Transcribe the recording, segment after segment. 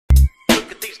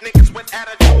niggas with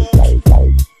attitudes.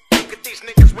 Look at these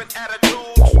niggas with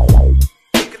attitudes.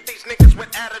 Look at these niggas with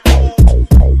attitudes.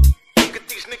 Look at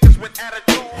these niggas with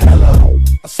attitudes. Hello,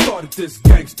 I started this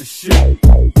gangsta shit,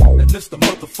 and this the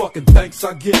motherfucking thanks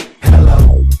I get.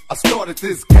 Hello, I started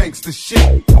this gangsta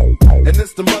shit, and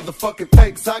this the motherfucking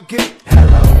thanks I get.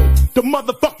 Hello, the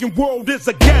motherfucking world is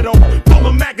a ghetto, full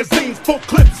of magazines, full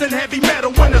clips and heavy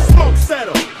metal. When the smoke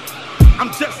settle,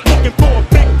 I'm just looking for a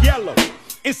big yellow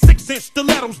in 6-inch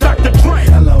stilettos, Dr. Dre.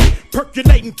 Hello,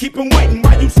 perculating, keep 'em waiting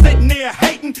while you sitting there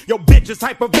hating. Your bitch is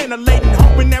hyperventilating,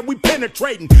 hoping that we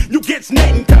penetrating. You get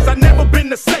snating, cause I never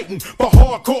been to Satan. For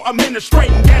hardcore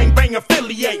administrating, gangbang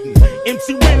affiliating.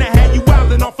 MC Ren'll had you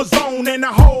wildin' off a zone and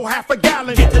a whole half a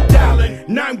gallon. Get to dialing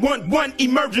 911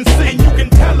 emergency, and you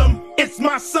can tell him it's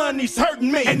my son, he's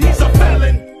hurting me, and he's a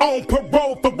felon on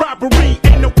parole for robbery.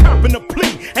 Ain't no copping a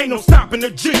plea, ain't no stopping a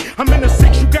G. I'm in a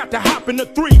 6, you got to hop in a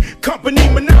 3. Company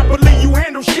monopoly, you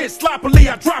handle shit sloppily.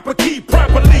 I drop a key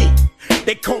properly.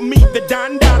 They call me the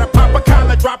Don Dada, pop a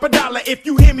collar, drop a dollar. If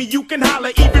you hear me, you can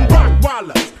holler, even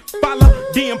Rockwallers. Follow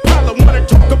the Impala, wanna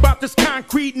talk about this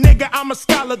concrete nigga? I'm a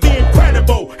scholar, the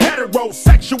incredible,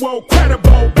 heterosexual,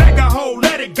 credible. Bag a hoe,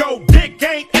 let it go, dick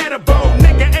ain't edible,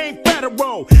 nigga ain't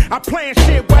federal. I plan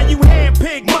shit while you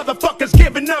handpick motherfuckers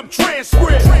giving up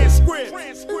transcript.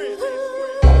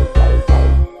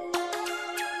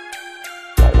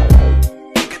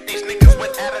 Look at these niggas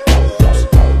with attitudes.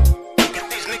 Look at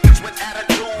these niggas with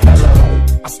attitudes.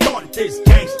 I started this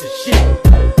gangsta shit,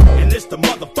 and it's the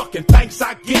motherfucking thanks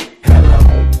I get.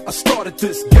 hello, I started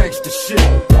this gangsta shit,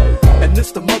 and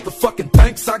this the motherfucking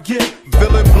thanks I get.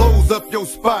 Villain blows up your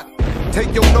spot.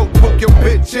 Take your notebook, your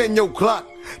bitch, and your clock.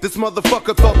 This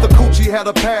motherfucker thought the coochie had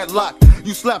a padlock.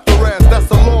 You slapped her ass,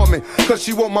 that's alarming, cause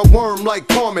she want my worm like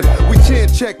Carmen. We chin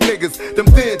check niggas, them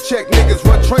thin check niggas.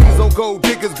 Run trains on gold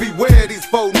diggers, beware these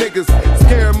faux niggas.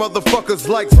 Scare motherfuckers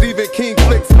like Stephen King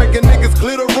flicks. Making niggas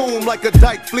clear the room like a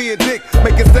dyke fleeing dick.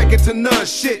 Making second to none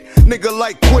shit, nigga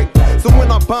like quick. So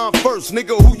when I bomb first,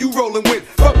 nigga, who you rolling with?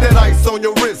 Fuck that ice on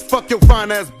your wrist, fuck your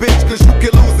fine ass bitch, cause you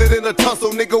can lose it in a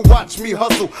tussle. Nigga, watch me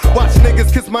hustle. Watch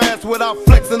niggas kiss my ass without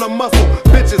flexing a muscle.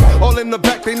 Bitches all in the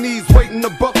back, they knees waiting to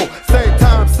buckle. Same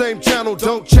time, same channel,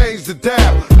 don't change the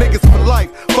dial. Niggas for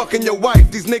life, fucking your wife,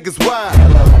 these niggas wild.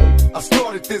 Hello, I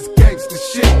started this gangsta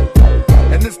shit,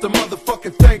 and it's the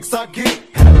motherfucking thanks I get.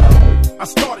 Hello, I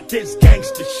started this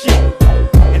gangsta shit,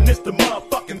 and it's the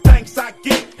motherfucking thanks I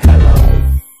get. Hello,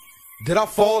 did I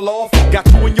fall off?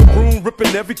 Got you in your room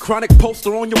ripping every chronic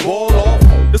poster on your wall off.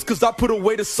 Just cause I put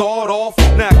away the sawed off.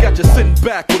 Now I got you sitting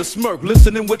back with a smirk,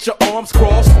 listening with your arms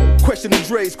crossed, questioning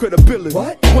Dre's credibility.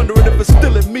 What? Wondering if it's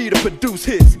still in me to produce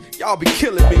hits. Y'all be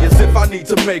killing me as if I need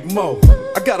to make more.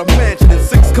 I got a mansion and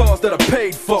 6 cars that I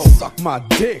paid for. Suck my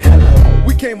dick. Hello.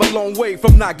 We came a long way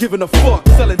from not giving a fuck,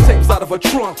 selling tapes out of a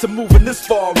trunk to moving this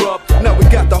far up. Now we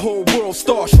got the whole world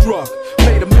starstruck.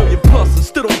 Made $1 million plus and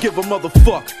still don't give a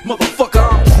motherfucker,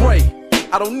 I'm Dre.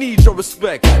 I don't need your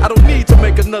respect. I don't need to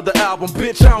make another album,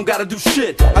 bitch. I don't gotta do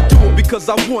shit. I do it because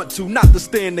I want to, not to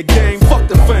stay in the game. Fuck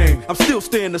the fame, I'm still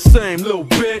staying the same, little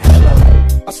bitch.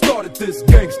 I started this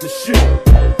gangsta shit,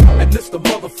 and this the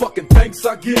motherfucking thanks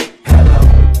I get.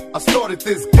 I started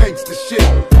this gangsta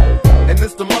shit,